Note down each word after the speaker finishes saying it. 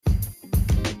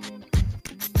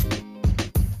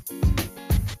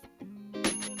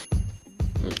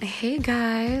Hey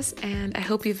guys, and I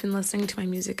hope you've been listening to my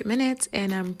music minutes,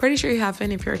 and I'm pretty sure you have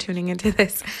been if you're tuning into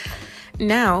this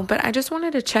now, but I just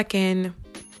wanted to check in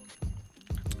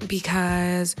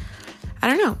because, I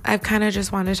don't know, I've kind of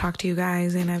just wanted to talk to you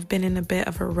guys, and I've been in a bit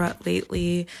of a rut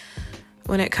lately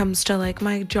when it comes to like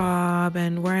my job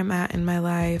and where I'm at in my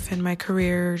life and my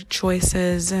career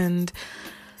choices and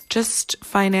just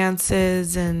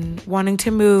finances and wanting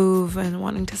to move and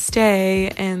wanting to stay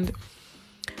and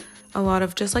a lot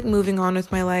of just like moving on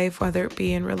with my life, whether it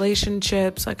be in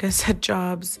relationships, like I said,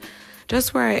 jobs,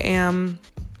 just where I am.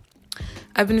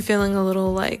 I've been feeling a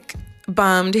little like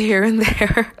bummed here and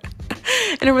there.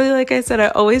 And really, like I said, I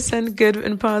always send good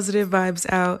and positive vibes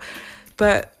out.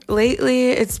 But lately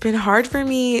it's been hard for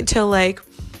me to like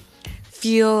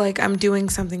feel like I'm doing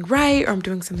something right or I'm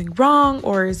doing something wrong,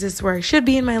 or is this where I should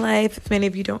be in my life? If many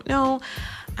of you don't know,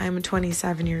 I'm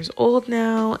 27 years old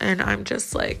now, and I'm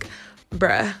just like,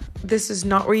 bruh, this is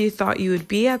not where you thought you would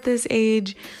be at this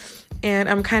age. And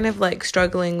I'm kind of like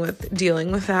struggling with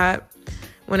dealing with that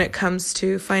when it comes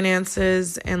to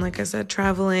finances and, like I said,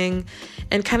 traveling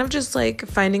and kind of just like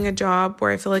finding a job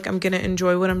where I feel like I'm going to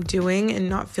enjoy what I'm doing and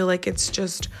not feel like it's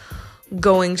just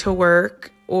going to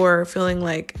work or feeling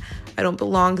like I don't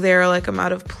belong there, like I'm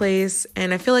out of place.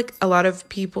 And I feel like a lot of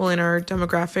people in our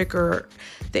demographic or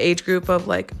the age group of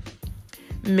like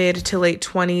mid to late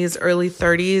 20s, early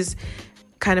 30s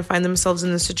kind of find themselves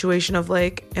in the situation of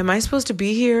like, am I supposed to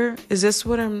be here? Is this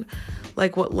what I'm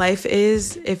like, what life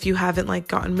is if you haven't like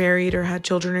gotten married or had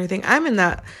children or anything? I'm in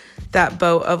that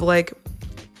boat of like,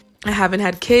 I haven't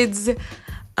had kids.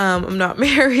 I'm not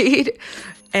married,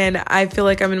 and I feel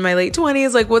like I'm in my late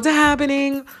 20s. Like, what's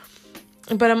happening?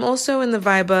 But I'm also in the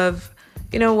vibe of,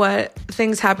 you know what?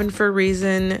 Things happen for a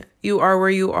reason. You are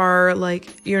where you are.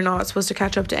 Like, you're not supposed to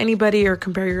catch up to anybody or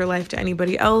compare your life to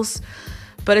anybody else.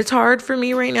 But it's hard for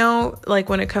me right now, like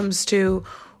when it comes to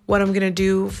what I'm going to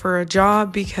do for a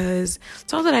job, because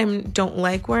it's not that I don't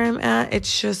like where I'm at.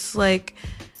 It's just like,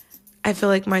 I feel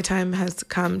like my time has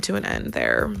come to an end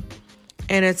there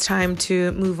and it's time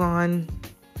to move on.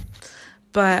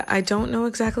 But I don't know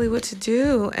exactly what to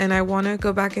do. And I want to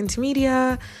go back into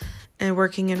media and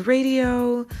working in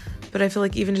radio. But I feel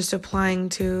like even just applying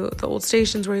to the old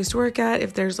stations where I used to work at,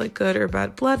 if there's like good or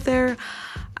bad blood there,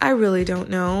 I really don't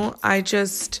know. I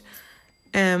just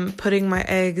am putting my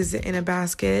eggs in a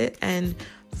basket and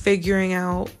figuring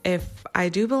out if I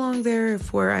do belong there,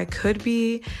 if where I could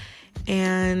be.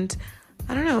 And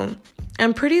I don't know.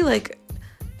 I'm pretty like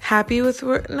happy with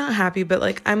where, not happy, but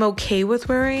like I'm okay with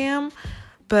where I am.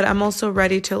 But I'm also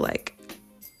ready to like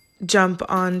jump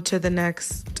on to the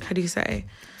next,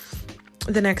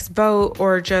 the next boat,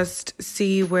 or just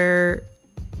see where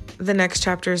the next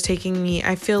chapter is taking me.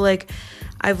 I feel like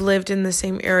I've lived in the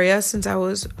same area since I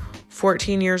was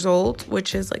 14 years old,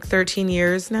 which is like 13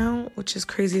 years now, which is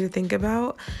crazy to think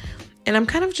about. And I'm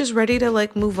kind of just ready to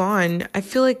like move on. I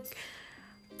feel like,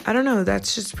 I don't know,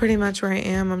 that's just pretty much where I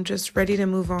am. I'm just ready to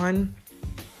move on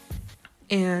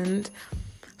and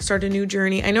start a new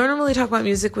journey. I know I don't really talk about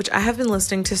music, which I have been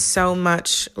listening to so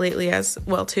much lately as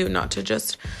well too, not to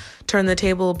just turn the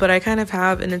table, but I kind of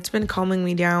have, and it's been calming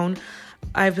me down.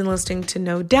 I've been listening to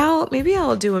No Doubt. Maybe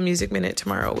I'll do a music minute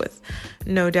tomorrow with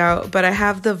No Doubt, but I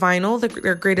have the vinyl,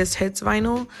 their greatest hits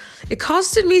vinyl. It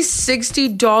costed me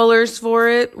 $60 for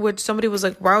it, which somebody was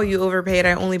like, wow, you overpaid.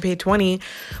 I only paid $20,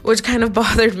 which kind of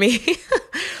bothered me,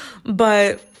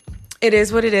 but it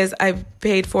is what it is. I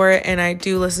paid for it and I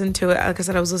do listen to it. Like I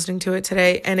said, I was listening to it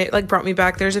today and it like brought me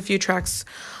back. There's a few tracks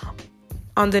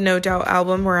on the No Doubt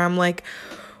album where I'm like,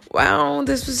 wow,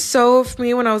 this was so for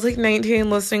me when I was like 19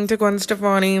 listening to Gwen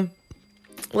Stefani,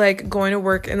 like going to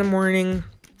work in the morning,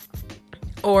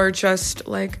 or just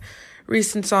like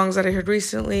recent songs that I heard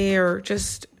recently, or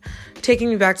just taking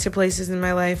me back to places in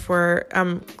my life where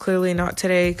I'm clearly not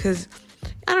today. Because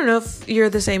I don't know if you're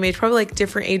the same age, probably like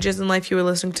different ages in life you were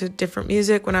listening to different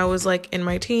music. When I was like in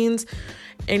my teens,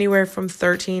 anywhere from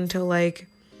 13 to like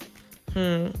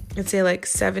let's say like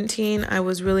 17, I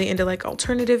was really into like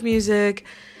alternative music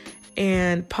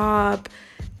and pop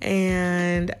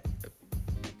and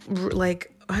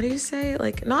like, how do you say,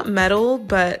 like not metal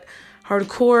but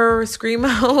hardcore,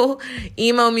 screamo,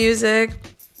 emo music.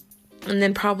 And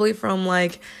then probably from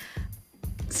anywhere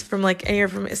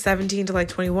from 17 to like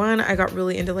 21, I got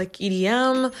really into like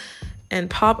EDM and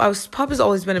pop. Pop has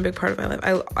always been a big part of my life.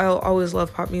 I'll always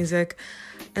love pop music.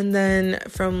 And then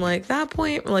from like that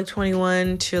point, like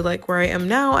 21 to like where I am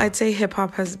now, I'd say hip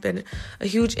hop has been a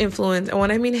huge influence. And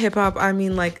when I mean hip hop, I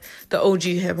mean like the OG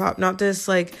hip hop, not this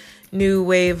like new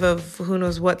wave of who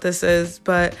knows what this is,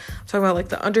 but I'm talking about like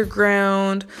the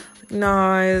underground, like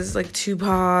Nas, like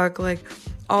Tupac, like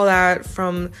all that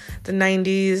from the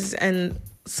 90s, and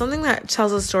something that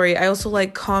tells a story. I also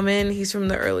like Common. He's from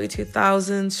the early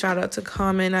 2000s. Shout out to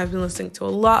Common. I've been listening to a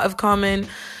lot of Common.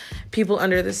 People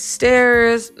Under the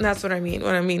Stairs. That's what I mean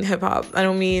when I mean hip hop. I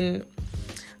don't mean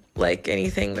like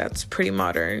anything that's pretty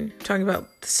modern. I'm talking about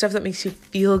the stuff that makes you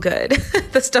feel good.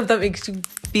 The stuff that makes you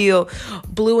feel.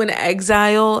 Blue in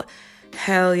Exile.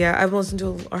 Hell yeah. I've listened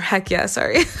to, or heck yeah,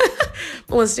 sorry.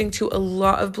 I'm listening to a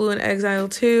lot of Blue in Exile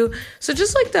too. So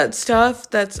just like that stuff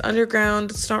that's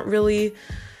underground. It's not really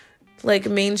like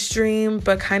mainstream,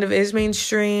 but kind of is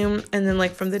mainstream. And then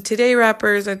like from the today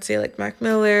rappers, I'd say like Mac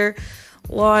Miller,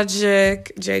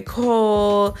 Logic, J.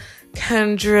 Cole,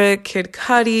 Kendrick, Kid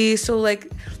Cudi, so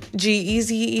like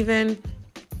G-Eazy even.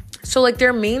 So like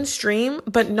they're mainstream,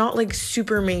 but not like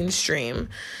super mainstream.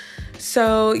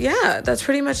 So yeah, that's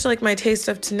pretty much like my taste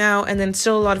up to now. And then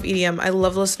still a lot of EDM. I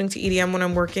love listening to EDM when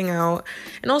I'm working out.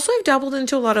 And also I've dabbled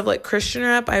into a lot of like Christian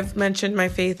rap. I've mentioned my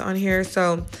faith on here.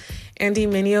 So Andy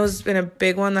Mineo's been a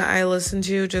big one that I listen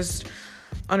to just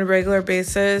on a regular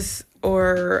basis.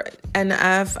 Or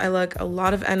NF. I like a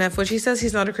lot of NF, which he says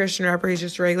he's not a Christian rapper, he's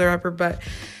just a regular rapper, but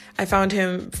I found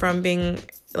him from being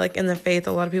like in the faith,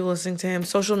 a lot of people listening to him.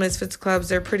 Social Misfits Clubs,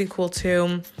 they're pretty cool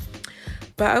too.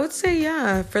 But I would say,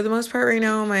 yeah, for the most part right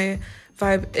now, my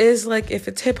vibe is like, if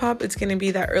it's hip hop, it's gonna be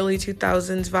that early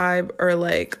 2000s vibe, or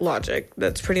like Logic.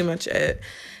 That's pretty much it.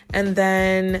 And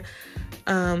then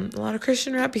a lot of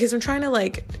Christian rap, because I'm trying to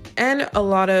like, and a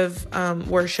lot of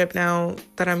worship now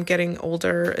that I'm getting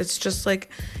older. It's just like,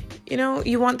 you know,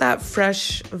 you want that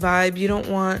fresh vibe. You don't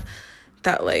want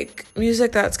that like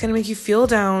music that's gonna make you feel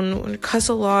down, cuss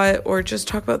a lot, or just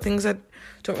talk about things that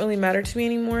don't really matter to me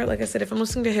anymore. Like I said, if I'm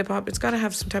listening to hip hop, it's gotta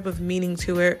have some type of meaning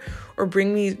to it, or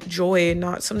bring me joy,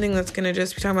 not something that's gonna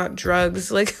just be talking about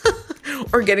drugs, like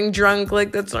or getting drunk.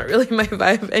 Like that's not really my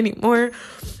vibe anymore.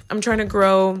 I'm trying to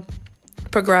grow,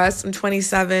 progress. I'm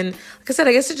 27. Like I said,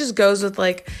 I guess it just goes with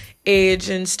like age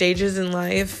and stages in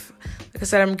life. Like I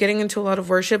said, I'm getting into a lot of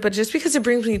worship, but just because it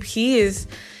brings me peace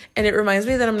and it reminds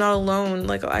me that I'm not alone.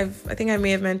 Like I think I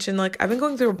may have mentioned, like I've been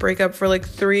going through a breakup for like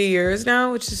 3 years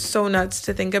now, which is so nuts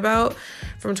to think about.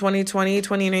 From 2020,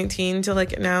 2019 to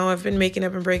like now, I've been making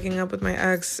up and breaking up with my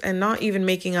ex, and not even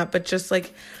making up, but just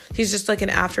like he's just like an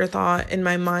afterthought in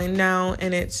my mind now,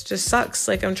 and it's just sucks.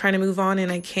 Like I'm trying to move on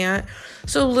and I can't.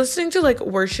 So listening to like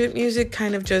worship music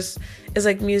kind of just is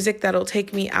like music that'll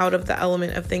take me out of the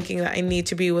element of thinking that I need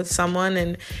to be with someone,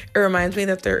 and it reminds me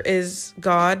that there is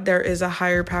God, there is a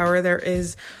higher power, there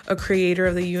is a creator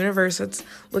of the universe that's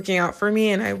looking out for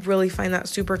me, and I really find that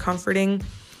super comforting.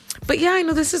 But yeah, I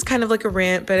know this is kind of like a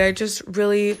rant, but I just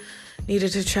really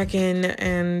needed to check in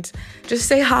and just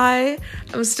say hi.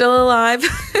 I'm still alive.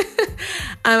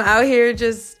 I'm out here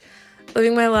just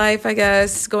living my life, I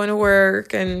guess, going to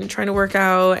work and trying to work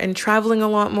out and traveling a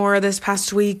lot more this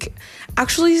past week.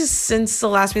 Actually, since the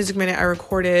last Music Minute I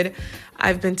recorded,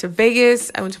 I've been to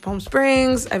Vegas, I went to Palm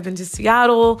Springs, I've been to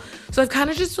Seattle. So I've kind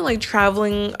of just been like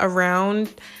traveling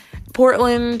around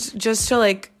Portland just to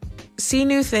like see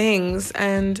new things,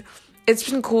 and it's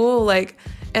been cool. Like,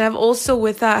 and I've also,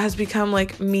 with that, has become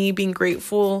like me being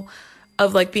grateful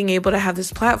of like being able to have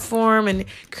this platform and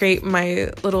create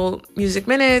my little music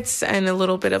minutes and a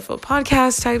little bit of a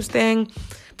podcast type thing.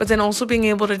 But then also being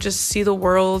able to just see the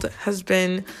world has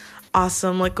been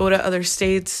awesome. Like go to other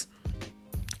states.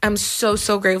 I'm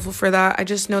so grateful for that. I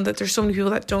just know that there's so many people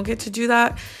that don't get to do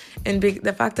that. And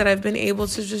the fact that I've been able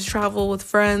to just travel with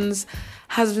friends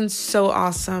has been so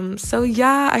awesome. So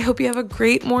yeah, I hope you have a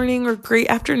great morning or great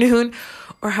afternoon,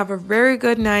 or have a very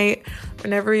good night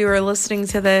whenever you are listening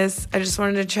to this. I just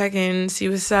wanted to check in, see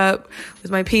what's up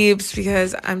with my peeps,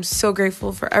 because I'm so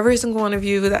grateful for every single one of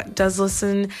you that does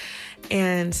listen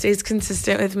and stays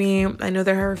consistent with me. I know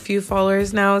there are a few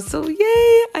followers now, so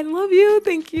yay, I love you.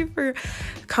 Thank you for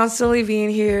constantly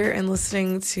being here and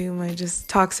listening to my just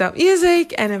talks about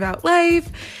music and about life.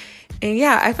 And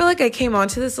yeah, I feel like I came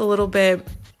onto this a little bit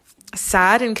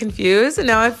sad and confused, and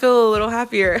now I feel a little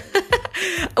happier.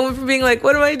 I went from being like,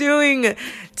 what am I doing,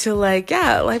 to like,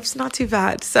 yeah, life's not too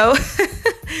bad. So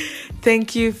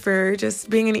thank you for just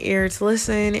being an ear to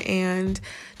listen and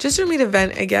just for me to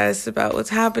vent, I guess, about what's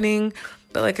happening.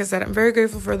 But like I said, I'm very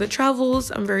grateful for the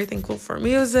travels. I'm very thankful for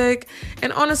music.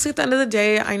 And honestly, at the end of the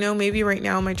day, I know maybe right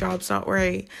now my job's not where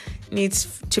I need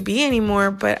to be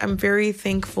anymore, but I'm very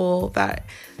thankful that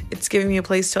it's giving me a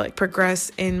place to like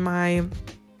progress in my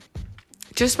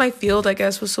field, I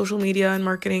guess, with social media and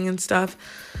marketing and stuff.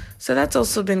 So that's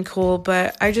also been cool.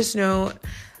 But I just know,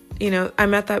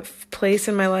 I'm at that place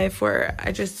in my life where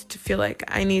I just feel like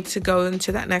I need to go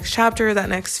into that next chapter, that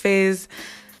next phase.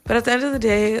 But at the end of the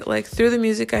day, like through the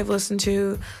music I've listened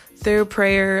to, through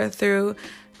prayer, through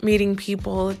meeting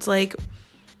people, it's like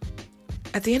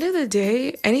at the end of the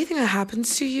day, anything that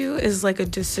happens to you is like a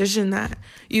decision that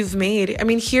you've made. I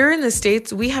mean, here in the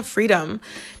States, we have freedom.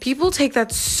 People take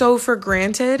that so for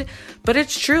granted, but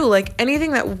it's true. Like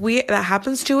anything that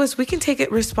happens to us, we can take it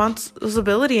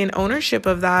responsibility and ownership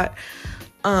of that,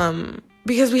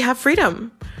 because we have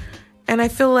freedom. And I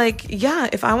feel like, yeah,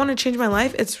 if I want to change my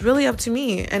life, it's really up to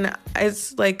me. And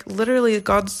it's like literally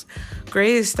God's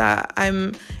grace that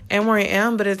am where I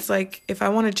am. But it's like, if I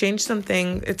want to change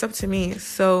something, it's up to me.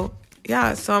 So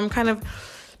yeah, so I'm kind of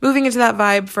moving into that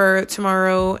vibe for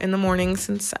tomorrow in the morning,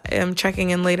 since I'm checking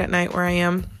in late at night where I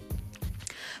am.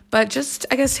 But just,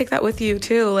 I guess, take that with you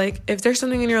too. Like if there's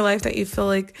something in your life that you feel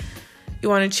like you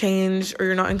want to change or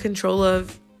you're not in control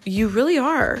of, you really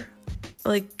are.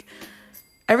 Like,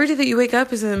 every day that you wake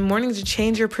up is in the morning to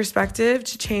change your perspective,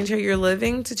 to change how you're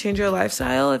living, to change your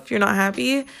lifestyle. If you're not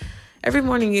happy, every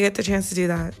morning you get the chance to do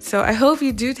that. So I hope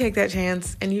you do take that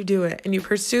chance and you do it and you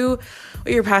pursue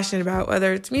what you're passionate about,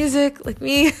 whether it's music like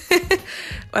me,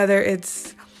 whether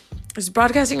it's just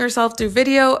broadcasting yourself through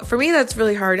video. For me, that's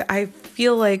really hard. I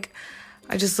feel like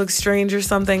I just look strange or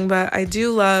something, but I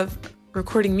do love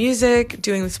recording music,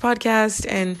 doing this podcast,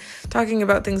 and talking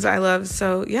about things I love.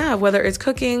 So yeah, whether it's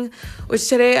cooking, which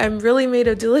today I really made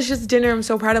a delicious dinner. I'm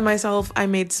so proud of myself. I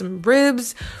made some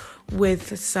ribs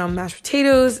with some mashed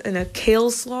potatoes and a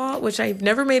kale slaw, which I've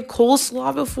never made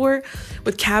coleslaw before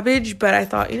with cabbage, but I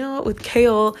thought, with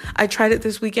kale, I tried it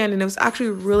this weekend and it was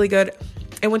actually really good.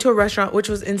 I went to a restaurant, which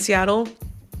was in Seattle,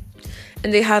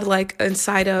 and they had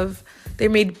they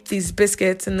made these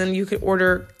biscuits, and then you could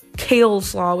order kale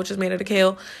slaw, which is made out of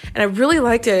kale, and I really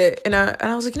liked it, and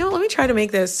I was like, let me try to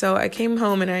make this. So I came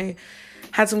home and I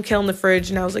had some kale in the fridge,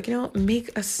 and I was like, make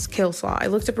a kale slaw. I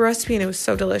looked up a recipe and it was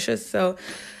so delicious. So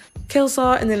kale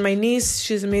slaw. And then my niece,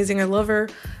 she's amazing, I love her,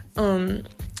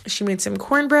 she made some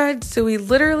cornbread. So we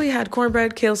literally had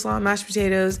cornbread, kale slaw, mashed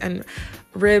potatoes, and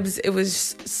ribs. It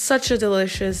was such a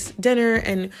delicious dinner,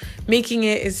 and making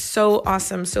it is so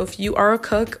awesome. So if you are a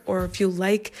cook, or if you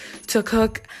like to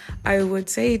cook, I would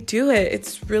say do it.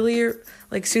 It's really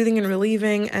like soothing and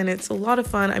relieving, and it's a lot of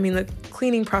fun. I mean, the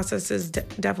cleaning process is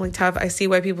definitely tough. I see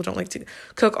why people don't like to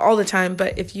cook all the time,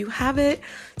 but if you have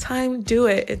time, do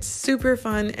it. It's super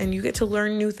fun, and you get to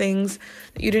learn new things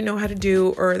that you didn't know how to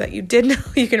do, or that you did know.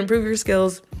 You can improve your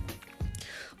skills.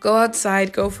 Go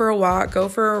outside, go for a walk, go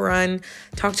for a run,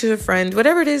 talk to a friend,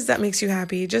 whatever it is that makes you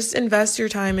happy. Just invest your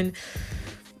time in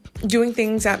doing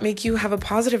things that make you have a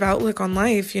positive outlook on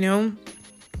life,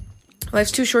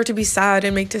 Life's too short to be sad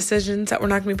and make decisions that we're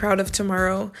not going to be proud of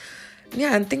tomorrow.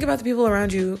 Yeah, and think about the people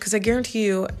around you, because I guarantee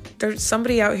you there's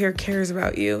somebody out here cares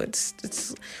about you.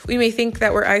 It's we may think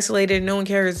that we're isolated and no one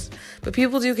cares, but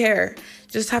people do care.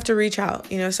 Just have to reach out.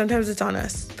 Sometimes it's on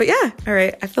us. But yeah, all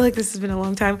right. I feel like this has been a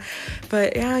long time.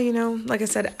 But yeah, like I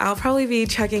said, I'll probably be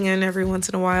checking in every once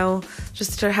in a while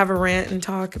just to have a rant and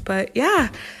talk. But yeah,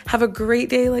 have a great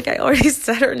day, like I already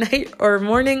said, or night or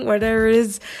morning, whatever it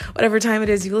is, whatever time it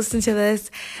is you listen to this.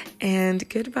 And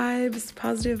good vibes,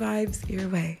 positive vibes your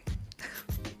way.